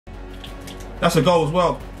That's a goal as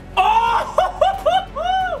well. Oh!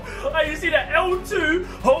 Hey, you see that L2?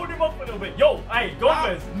 Hold him up a little bit. Yo, hey,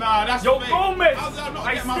 Gomez. Nah, that's Yo, fake. Gomez. How did I not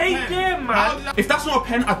I get my stay pen? there, man. If that's not a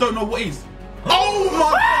pen, I don't know what is. Oh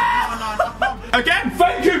my god! No. Again?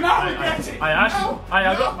 Thank you. Now we get it. I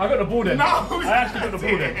got the ball there. No, I actually got the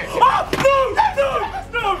ball there. Oh,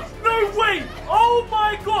 no, wait. Oh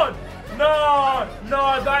my god. No,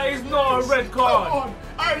 that is not a red card. Come on.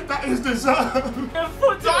 Hey, that is deserved.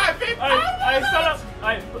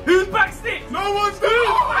 Who's back six? No one's Who?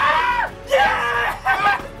 there.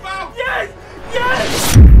 Yeah! Yes!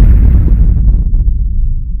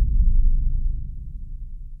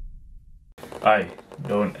 Hey,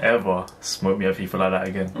 don't ever smoke me at FIFA like that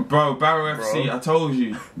again. Bro, Barrow FC, I told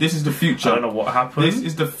you. This is the future. I don't know what happened. This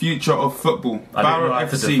is the future of football. I didn't know how to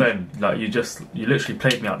FC. defend. Like, you literally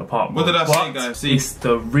played me out the park. What bro. did I say, guys? See. It's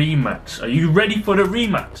the rematch. Are you ready for the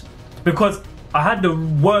rematch? Because I had the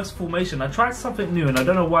worst formation. I tried something new and I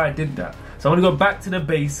don't know why I did that. So I'm gonna go back to the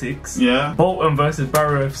basics. Yeah. Bolton versus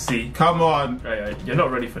Barrow FC. Come on. You're not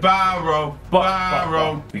ready for that. Barrow.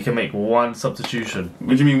 But we can make one substitution.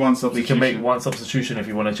 What do you mean one substitution? We can make one substitution if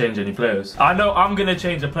you want to change any players. I know I'm going to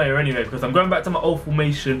change a player anyway because I'm going back to my old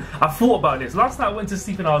formation. I thought about this. Last night I went to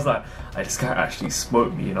sleep and I was like, hey, this guy actually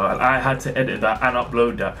smoked me, you know. I had to edit that and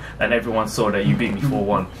upload that and everyone saw that you beat me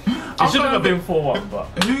 4-1. It shouldn't have been 4-1, but...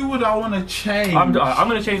 Who would I want to change? I'm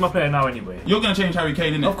going to change my player now anyway. You're going to change Harry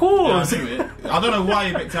Kane, innit? Of course. Yeah, I don't know why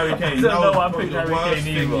you picked Harry Kane. I don't know why I that was picked the Harry worst Kane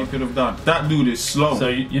thing either. you could have done. That dude is slow. So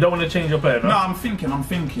you don't want to change your player, no? No, I'm thinking. I'll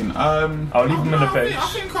leave him in the bench.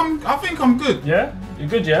 I think I'm good. Yeah? You're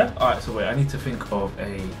good, yeah? Alright, so wait, I need to think of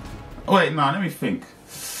a... Wait, no, let me think.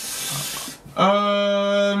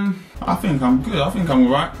 I think I'm good. I think I'm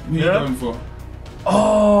alright. Who are you going for?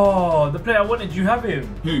 Oh, the player I wanted, you have him.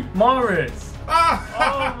 Who? Morris.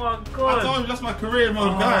 Ah! Oh my god. I told you that's my career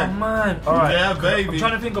mode guy. Oh man. Alright. Yeah, baby. I'm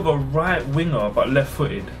trying to think of a right winger but left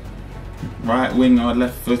footed. Right winger,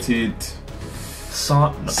 left footed.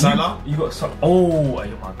 Salah? You got Salah. Oh,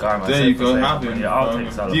 you're my guy, man. There you go, have him. Yeah, I'll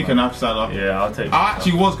take Salah. You can have Salah. Yeah, I'll take I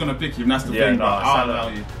actually was going to pick him, that's the thing, no, but I'll allow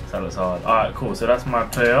you. Salah's hard. Alright, cool. So that's my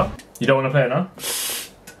player. You don't want to play it now?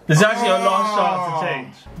 This is actually your last chance to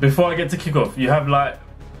change. Before I get to kick off, you have like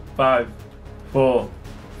 5, 4,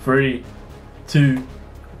 3, 2,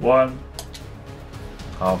 1.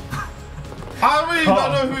 I really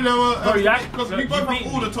don't know who they were. Because we both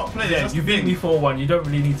have all the top players. Yeah, you beat me 4-1. You don't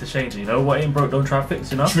really need to change it. You know what ain't broke, don't try to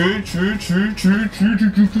fix. You know. True.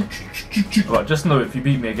 Right, just know if you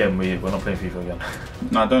beat me again, we're not playing FIFA again.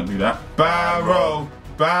 Nah, don't do that. Barrow.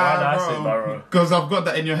 Why did I say Barrow? Because I've got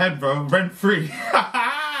that in your head, bro. Rent free.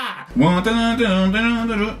 Oh,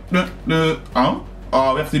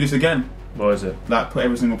 we have to do this again. What is it? Like put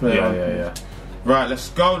every single player on. Yeah. Right, let's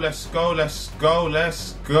go. Where's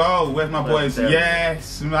my boys?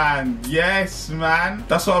 Yes, man.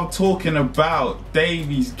 That's what I'm talking about.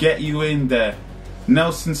 Davies, get you in there.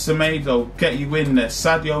 Nelson Semedo, get you in there.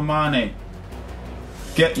 Sadio Mane,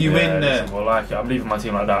 get you in there. Well, like it. I'm leaving my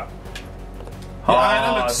team like that.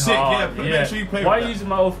 That looks sick. Make sure you play Why with are you using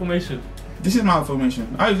my old formation? This is my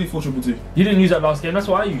formation. I usually 4-2-2. You didn't use that last game. That's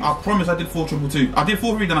what I used. I promise I did 4-2-2. I did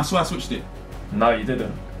 4-3, then I swear I switched it. No, you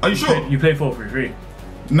didn't. Are you sure? You played 4-3-3.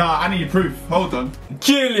 Nah, I need proof. Hold on.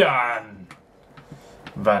 Kylian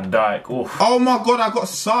Van Dijk. Oof. Oh my god, I got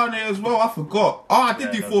Sane as well. I forgot. Oh, I did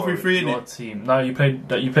do 4-3-3 in it. Team. No, you played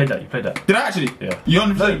that. You played that. Did I actually? Yeah. You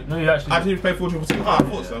 100%? No, you actually. I did play 4-2-2. Oh, I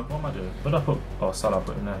thought so. What am I doing? What did I put? Oh, Salah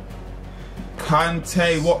put in there.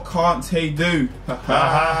 Kante, what can't he do? Good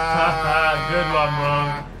one,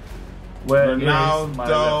 bro. Where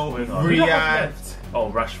Ronaldo, Riyadh.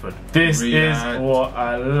 Oh, Rashford. This is what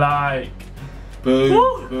I like.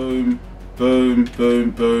 Boom.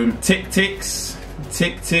 Tick ticks.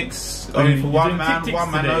 Only for one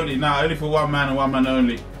man only. No, only for one man and one man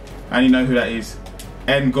only. And you know who that is?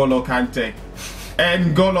 N'Golo Kante.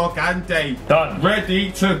 Done.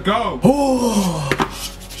 Ready to go.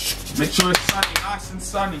 Make sure it's sunny, nice and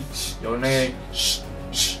sunny. Your name.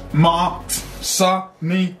 Marked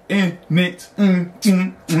sunny in it. You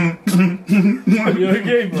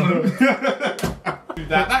okay, bro?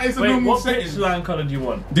 That is a normal what setting. pitch line colour do you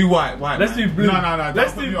want? Do white. Let's do blue. No.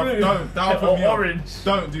 Let's do blue. Don't put me orange. off.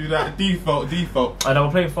 Don't do that. Default. I know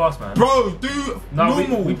we're playing fast, man. Bro, do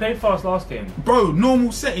normal. We played fast last game. Bro,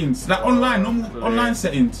 normal settings. Like online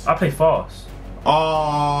settings. I play fast.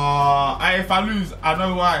 If I lose, I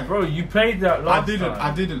know why. Bro, you played that last time. I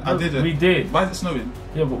didn't. We did. Why is it snowing?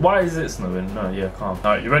 Yeah, but why is it snowing? No, yeah, calm.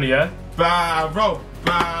 Alright, you ready, yeah? Barrow.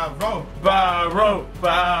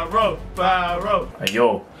 Hey,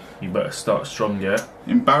 yo. You better start strong, yeah?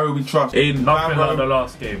 In Barrow we trust. In Nothing Barrow, like the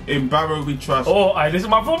last game. In Barrow we trust. Oh, this is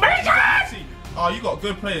my formation! Oh, you got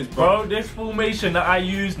good players, bro. Bro, this formation that I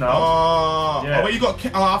use now. Oh, yeah. Oh, you got.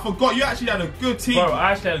 Oh, I forgot. You actually had a good team. Bro,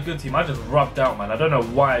 I actually had a good team. I just rubbed out, man. I don't know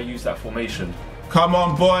why I used that formation. Come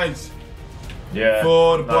on, boys. Yeah.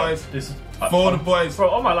 For the boys. This is, For the boys. Bro,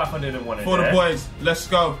 all my life I didn't want it. For the boys. Let's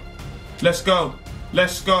go. Let's go.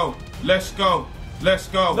 Let's go. Let's go. Let's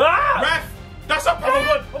go. Ah! Ref, that's a pen. Oh my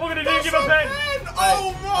god, what am I going to do? Give a pen.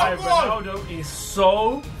 Oh my god. Ronaldo is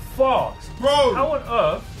so fast. Bro. How on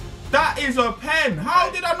earth? That is a pen. How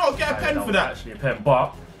did I not get a pen for that? Actually a pen,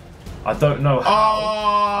 but I don't know how.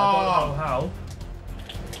 I don't know how.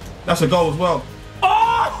 That's a goal as well.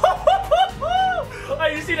 Oh!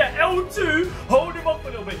 Hey, you see that L2? Hold him up a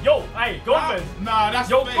little bit. Yo, hey, Gomez. Nah, that's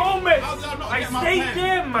Yo, fake. Gomez. How did I not I get my stayed pen?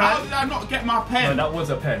 there, man. How did I not get my pen? No, that was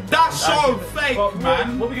a pen. That's so fake,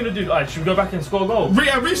 man. What are we going to do? Alright, should we go back and score a goal?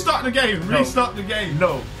 Restart the game. No. Restart the game.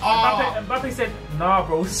 No. Oh. Mbappe said, nah,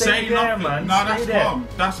 bro, stay Say there, nothing. man. Nah, stay that's there. calm.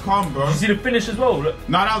 That's calm, bro. Did you see the finish as well? Look.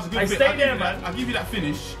 Nah, that was a good finish. Stay there, man. I'll give you that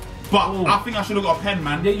finish. But Ooh. I think I should have got a pen,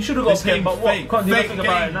 man. Yeah, you should have got a pen, but what? Fake. Can't do Fake nothing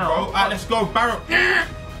about game, it now. bro. Alright, let's go. Barrow.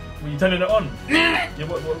 Were you turning it on? Yeah,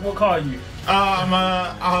 what car are you? I'm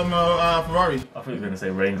a Ferrari. I thought you were going to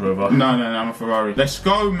say Range Rover. No, I'm a Ferrari. Let's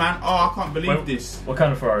go, man. Oh, I can't believe this. What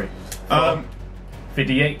kind of Ferrari?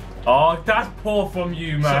 58. Oh, that's poor from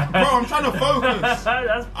you, man. Bro, I'm trying to focus.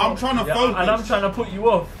 That's poor. I'm trying to focus. And I'm trying to put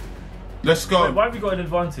you off. Let's go. Wait, why have you got an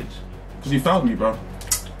advantage? Because you fouled me, bro.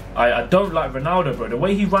 I don't like Ronaldo, bro. The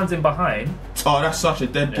way he runs in behind. Oh, that's such a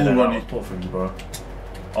dead ball, That Ronnie. was poor from you, bro.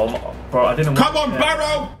 Oh, bro, I didn't. Come on,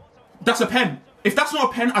 Barrow. That's a pen. If that's not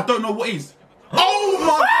a pen, I don't know what is. Oh my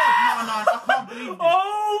god! No, I can't believe this.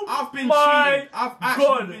 Oh, I've been my cheating. I've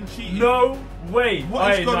actually been cheating. No way.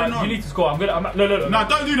 What is going on? You need to score. No, don't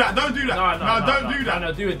do that. Don't do that. No, Don't do that.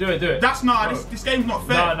 No, do it. That's not. This game's not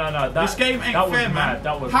fair. No. This game ain't fair, man.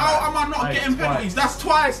 How am I not getting penalties? That's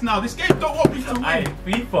twice now. This game don't want me to win.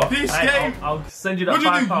 FIFA. This game. I'll send you that What do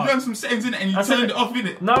you do? £5. You learn some settings in it and you turned it off in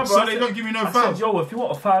it. No, bro. So they don't give me no fouls. Yo, if you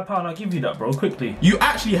want a £5, I'll give you that, bro. Quickly. You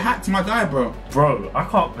actually hacked my guy, bro. Bro, I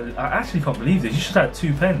actually can't believe this. You should have had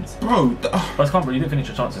 2 pens. Bro. But I can't believe you didn't finish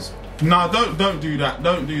your chances. No, don't do that.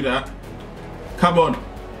 Don't do that. Come on.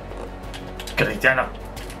 Cristiano.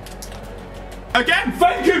 Again,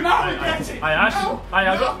 thank you. Now I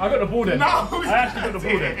got the ball there. No, I actually got the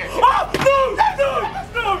ball there.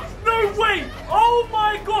 Oh no, wait. Oh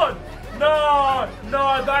my god. No,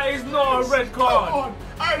 that is not a red card. Come on.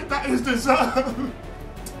 Hey, that is deserved.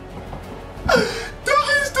 That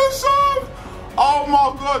is deserved. Oh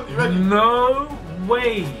my god, you ready? No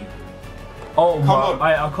way. Oh Come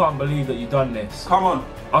my, on. I can't believe that you've done this. Come on.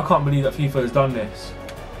 I can't believe that FIFA has done this.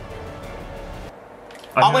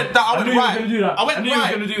 I went right. I knew you were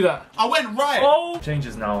going to do that. I went right. Oh.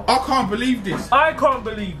 Changes now. I can't believe this. I can't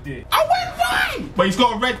believe this. I went right. But he's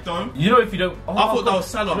got a red though. You know if you don't... Oh, I thought that was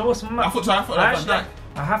Salah. You know what's mad? I thought that was Van Dijk.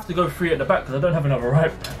 I have to go 3 at the back because I don't have another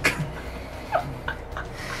right back.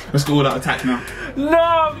 Let's go all out attack now.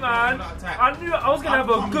 No, man. I knew I was going to have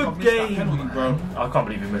a good game. Penalty, bro. I can't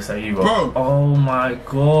believe you missed that either. Bro. Oh my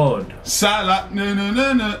god. Salah. No.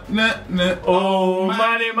 Oh,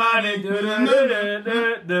 money.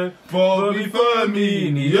 Bobby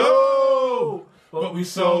Firmino. But we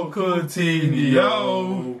so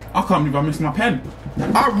Coutinho. I can't believe I missed my pen.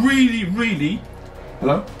 I really...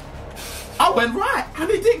 Hello? I went right and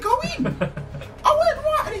it didn't go in. I went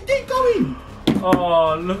right and it didn't go in.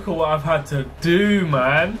 Oh, look at what I've had to do,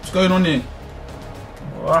 man. What's going on here?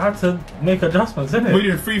 Well, I had to make adjustments, innit? We're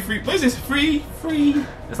doing 3-3. What is this? 3-3?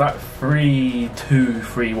 It's like 3-2,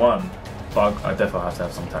 3-1. But I definitely have to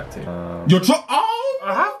have some tactic. You're oh!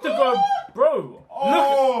 I have to go, bro.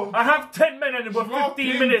 Oh, look, I have 10 men and we're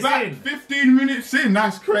 15 minutes in. 15 minutes in,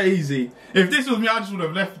 that's crazy. If this was me, I just would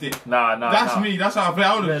have left it. Nah. That's me, that's how I play.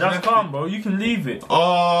 I would have that's left calm, it. bro. You can leave it.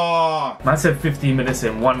 Oh. Man said 15 minutes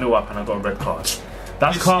in, 1-0 up, and I got a red card.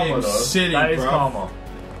 That's This karma, though. silly, that is bro. karma.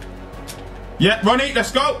 Yeah, Ronnie,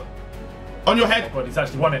 let's go. On your head. Oh, God, he's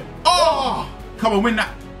actually won it. Oh! Come on, win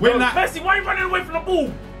that. Win that. Messi, why are you running away from the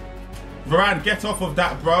ball? Varane, get off of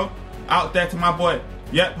that, bro. Out there to my boy.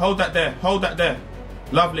 Yep, hold that there. Hold that there.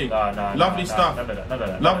 Lovely. Lovely stuff.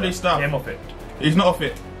 Lovely stuff. Get him off it. He's not off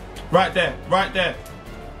it. Right there. Right there.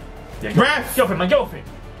 Yeah, Ref! Get off it, man. Get off it.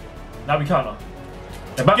 Now we counter.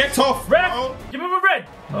 Get off. Ref! Bro. Give him a red.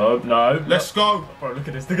 No. Let's go. Bro, look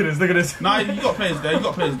at this. Nah, you got players there.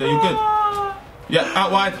 You're good. Yeah,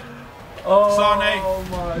 out wide. Oh, Sane,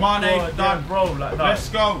 Mane, God, done. yeah, bro, like, no. Let's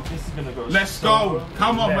go. This is gonna go. Let's so go.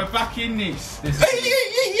 Come on, left. we're back in this. Look at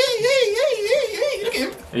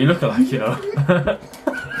him. You looking like, you know.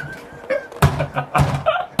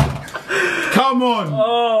 Come on.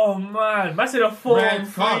 Oh man, that's in a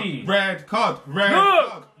 4-on-3. Red card. Red.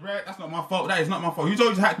 That's not my fault. That is not my fault. Who's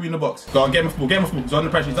always hacked me in the box? Go on, get him off the ball. Get him off the ball. He's under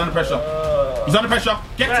pressure. He's under pressure. He's under pressure.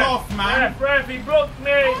 Get off, man. Ref, he blocked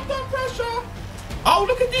me. Under pressure. Oh,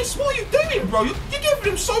 look at this. What are you doing, bro? You're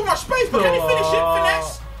giving him so much space. But can he finish it?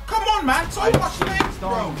 Finesse. Come on, man. So much space,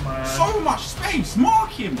 bro. So much space.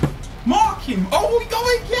 Mark him. Mark him. Oh, we go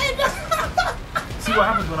again. See what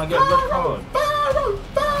happens when I get a red card.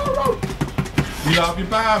 Barrow. We love you,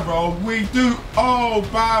 Barrow. We do. Oh,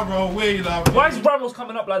 Barrow, we love you. Why is Ramos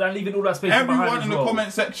coming up like that and leaving all that space behind? Everyone in the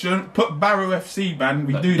comment section, put Barrow FC, man.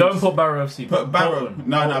 We do Don't this. put Barrow FC. Put Barrow.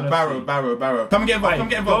 No, Barrow. Come and get involved. Come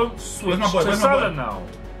get involved. Don't switch Where's my boy? to Salah now.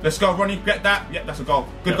 Let's go, Ronnie. Get that. Yeah, that's a goal.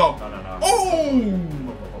 Good goal. No. Oh!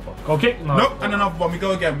 Goal kick? No. Nope. And another one. We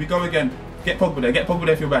go again. Get Pogba there. Get Pogba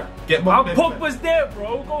there if you're bad. Get Pogba there. Pogba's there,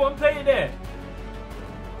 bro. Go on, play it there.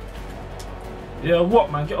 Yeah,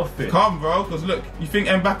 what, man? Get off it. Come, bro. Because look, you think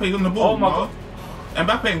Mbappe's on the ball? Oh my God.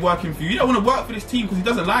 Mbappe ain't working for you. You don't want to work for this team because he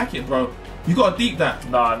doesn't like it, bro. You got to deep that.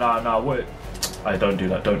 Nah. Wait. I don't do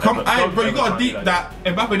that. Don't. Bro. You got to deep that.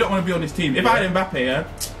 Mbappe don't want to be on this team. If I had Mbappe, yeah,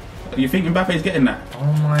 you think Mbappe's getting that?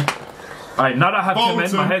 Oh my. Alright, now that I have two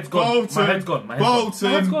men, my head's gone. My head's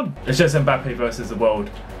gone. It's just Mbappe versus the world.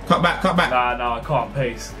 Cut back. Nah, I can't.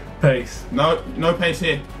 Pace. No pace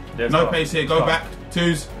here. No pace here. Go back.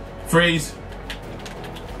 Twos. Threes.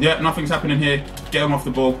 Yeah, nothing's happening here. Get him off the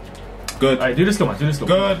ball. Good. Alright, do this, come on.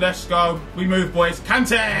 Good, let's go. We move, boys.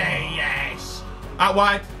 Kante! Yes! Out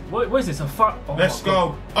wide. What is this? A fuck? Oh, let's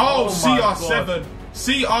go. Oh, CR7.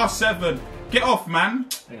 CR7. Get off, man.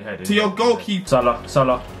 To your goalkeeper.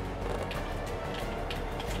 Salah.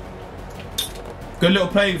 Good little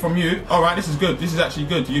play from you. Alright, this is good. This is actually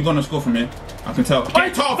good. You're going to score from here. I can tell. Get off,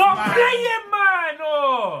 man! Stop playing, man!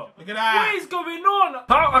 Oh. Look at that. What is going on?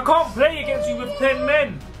 I can't play against you with 10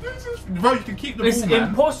 men. Bro, you can keep the ball, man. It's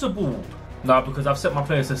impossible. No, because I've set my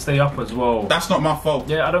players to stay up as well. That's not my fault.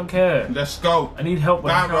 Yeah, I don't care. Let's go. I need help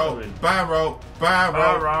when Barrow.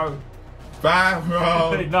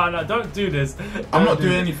 No, don't do this. I'm not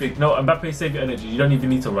doing anything. No, Mbappe, save your energy. You don't even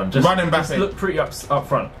need to run. Just run Mbappe. Just look pretty up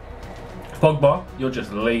front. Pogba, you're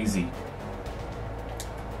just lazy.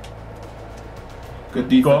 Good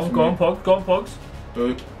defense. Go on, Pogs.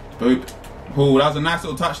 Boop. Oh, that was a nice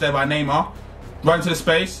little touch there by Neymar. Run to the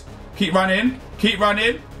space. Keep running.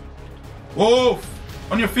 Whoa!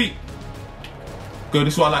 On your feet. Good,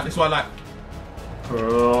 this is what I like.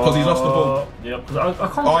 Because he's lost the ball. Yeah, because I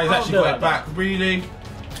can't. Oh, he's actually got it back. Really?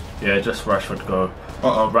 Yeah, just Rashford go.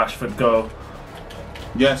 Rashford go.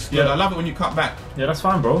 Yes, good. I love it when you cut back. Yeah, that's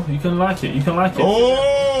fine, bro. You can like it.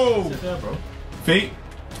 Oh! Sit there, bro. Feet.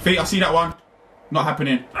 I see that one. Not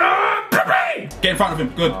happening. Get in front of him.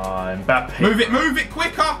 Good. Mbappe. Move it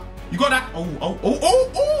quicker. You got that.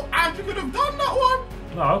 Oh. And you could have done that one.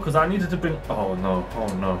 No, because I needed to bring. Oh no.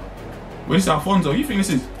 Where's Alfonso? You think this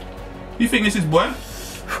is boy?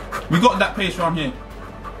 We got that pace around here.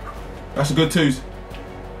 That's a good twos.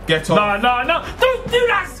 Get off. No. Don't do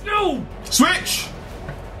that, skill. Switch.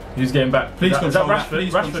 Who's getting back? Please control that.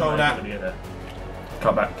 Please control that.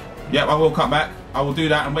 Cut back. Yep, I will cut back. I will do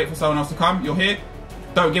that and wait for someone else to come. You're here.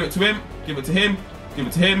 Don't give it to him. Give it to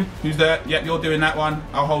him. Who's there? Yep, you're doing that one.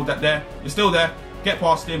 I'll hold that there. You're still there. Get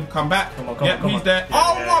past him. Come back. Come on, he's there.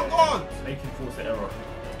 Yeah, my God! Make him force the error.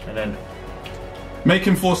 And then... Make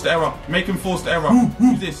him force the error.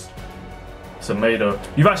 Who's this? Semedo.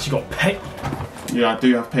 You've actually got pace. Yeah, I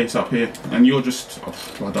do have pace up here. And you're just...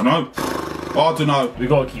 I don't know. We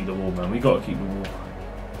got to keep the wall, man. You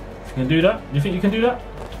can do that? You think you can do that?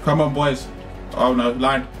 Come on, boys. Oh, no.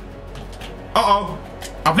 Line. Uh-oh.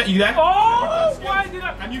 I've let you there. Oh, why did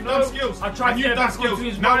I? And you've done skills. I tried to get back onto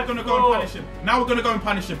his Now right we're going to go and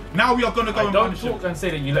punish him. Now we are going to go and punish him. Don't talk and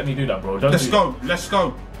say that you let me do that, bro. Let's go.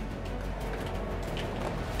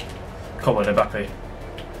 Come on, Mbappe.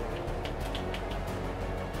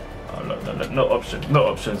 Oh, no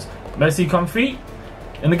options. Messi, come feet.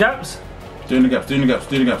 In the gaps. Doing the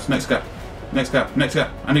gaps. Next gap.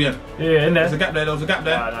 And again. Yeah, in there. There was a gap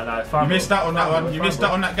there. No, it's fine. You missed out on that one. You missed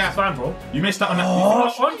out on that gap. It's fine, bro. You missed out on that.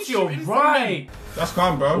 Oh, onto your right. That's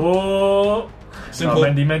calm, bro. Oh. Simple.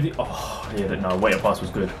 No, Mendy. Oh, yeah, no, weight of pass was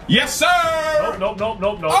good. Yes, sir. Nope. Oh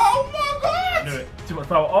my God. Knew it. Too much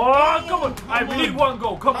power. Oh, come on. We need one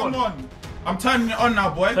goal. Come on. I'm turning it on now,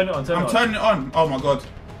 boy. Turn it on. Turning it on. Oh my God.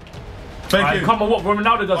 Thank you. Come on, what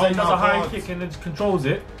Ronaldo does, he does a high kick and then just controls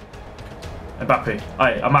it. Mbappe.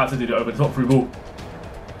 I might have to do that over the top through ball.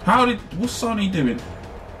 What's Sonny doing?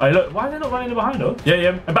 Look, why are they not running behind though?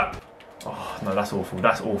 Yeah, Mbappe. Oh no, that's awful.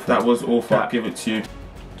 That was awful. I'll give it to you.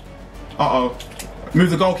 Uh-oh.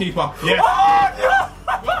 Move the goalkeeper. Yeah. Oh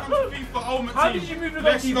ultimate How team. did you move the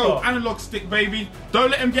Let's go. goalkeeper? Analog stick, baby. Don't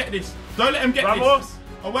let him get this. Don't let him get Ramos. this.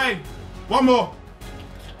 Away. One more.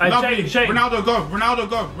 Hey, Lovely. Shane. Ronaldo go. Ronaldo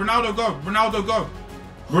go. Ronaldo go. Ronaldo go.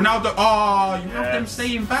 Ronaldo. Oh, you have them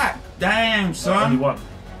staying back. Damn, son. Only one.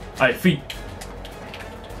 Hey, feet.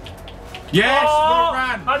 Yes, Oh,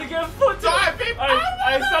 Varane. how did he get a foot to Dive it? him.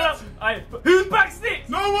 Hey, stand up. Hey, who's back six?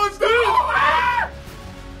 No one's doing it.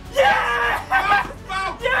 Yes!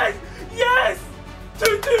 Foul. Yes! Yes!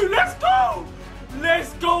 2-2, let's go!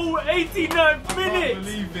 Let's go, 89th I minute! can't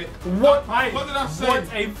believe it. What did I say? What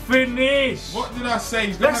a finish! What did I say?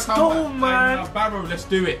 He's Let's gonna come go, back. man. Hey, Barrow, let's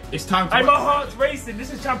do it. It's time to Hey, my heart's racing.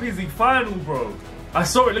 This is Champions League final, bro. I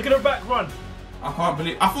saw it. Look at the back run. I can't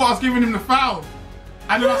believe. I thought I was giving him the foul,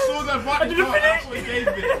 and then I saw the advantage. I didn't that's what he gave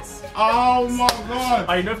it. Oh my god!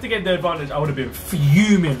 I know if to get the advantage, I would have been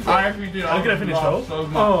fuming, bro. I actually did. Look at the finish, though. So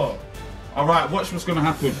much. Oh. All right, watch what's gonna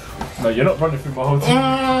happen. No, you're not running through my whole team.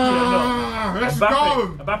 Let's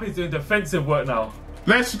go. Mbappe's doing defensive work now.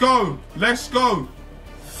 Let's go. Let's go.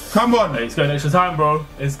 Come on. Hey, it's going extra time, bro.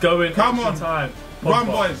 It's going Come extra on. time. Run,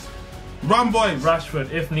 Pogba, boys. Run, boys.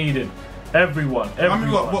 Rashford, if needed. Everyone. How many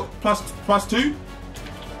got? What? Plus two?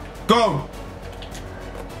 Go.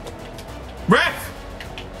 Ref.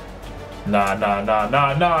 Nah.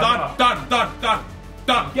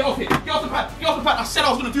 Done. Get off it. Get off the pad. Get off the pad. I said I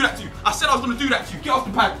was gonna do that to you. I said I was gonna do that to you. Get off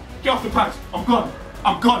the pad. Get off the pad. I'm gone.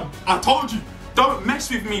 I'm gone. I told you. Don't mess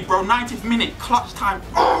with me, bro. 90th minute, clutch time.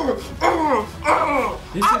 I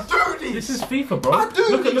do this. This is FIFA, bro. I do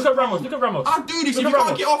this. Look at Ramos. Look at Ramos. I do this. Look If at you can't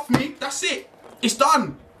Ramos. get off me, that's it. It's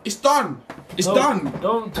done. It's done. It's done.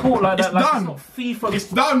 Don't talk like that. It's Like done. it's not FIFA. It's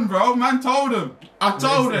done, bro. Man told him. I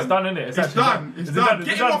told him. It's done, innit? It's It's actually done. It's done.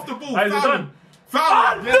 Get him off the ball. Hey, is it Foul done? him.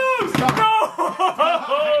 Foul him.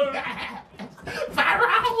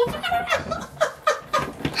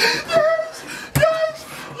 Yes, it's done.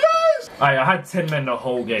 Yes. Hey, I had 10 men the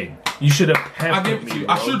whole game. You should have I peppered give it me, to you.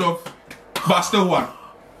 bro. I should have, but I still won.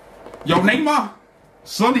 Yo, Neymar,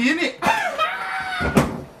 Sonny in it.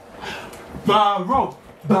 Barrow.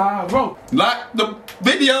 Like the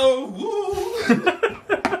video. Woo.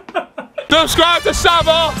 Subscribe to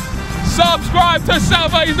SAVVA. Subscribe to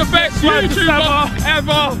SAVVA. He's the best YouTuber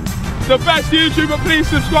ever. The best YouTuber. Please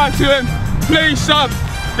subscribe to him. Please sub.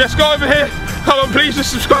 Let's go over here. Come on, please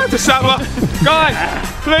just subscribe to SAVVA. Guys,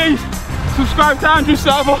 please subscribe to Andrew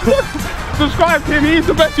SAVVA. Subscribe to him. He's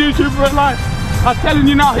the best YouTuber in life. I'm telling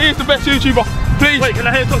you now, he is the best YouTuber. Please. Wait, can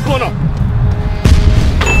I hit top corner?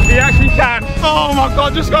 He actually can. Oh my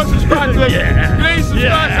god, just go subscribe to him. Yeah. Please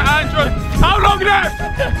subscribe to Andrew. How long left?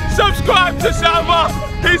 Subscribe to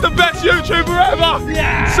SAVVA. He's the best YouTuber ever.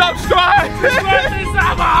 Yeah. Subscribe.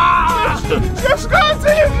 Subscribe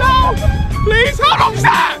to him now. Please, how long's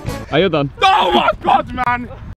that? Are you done? Oh my god, man.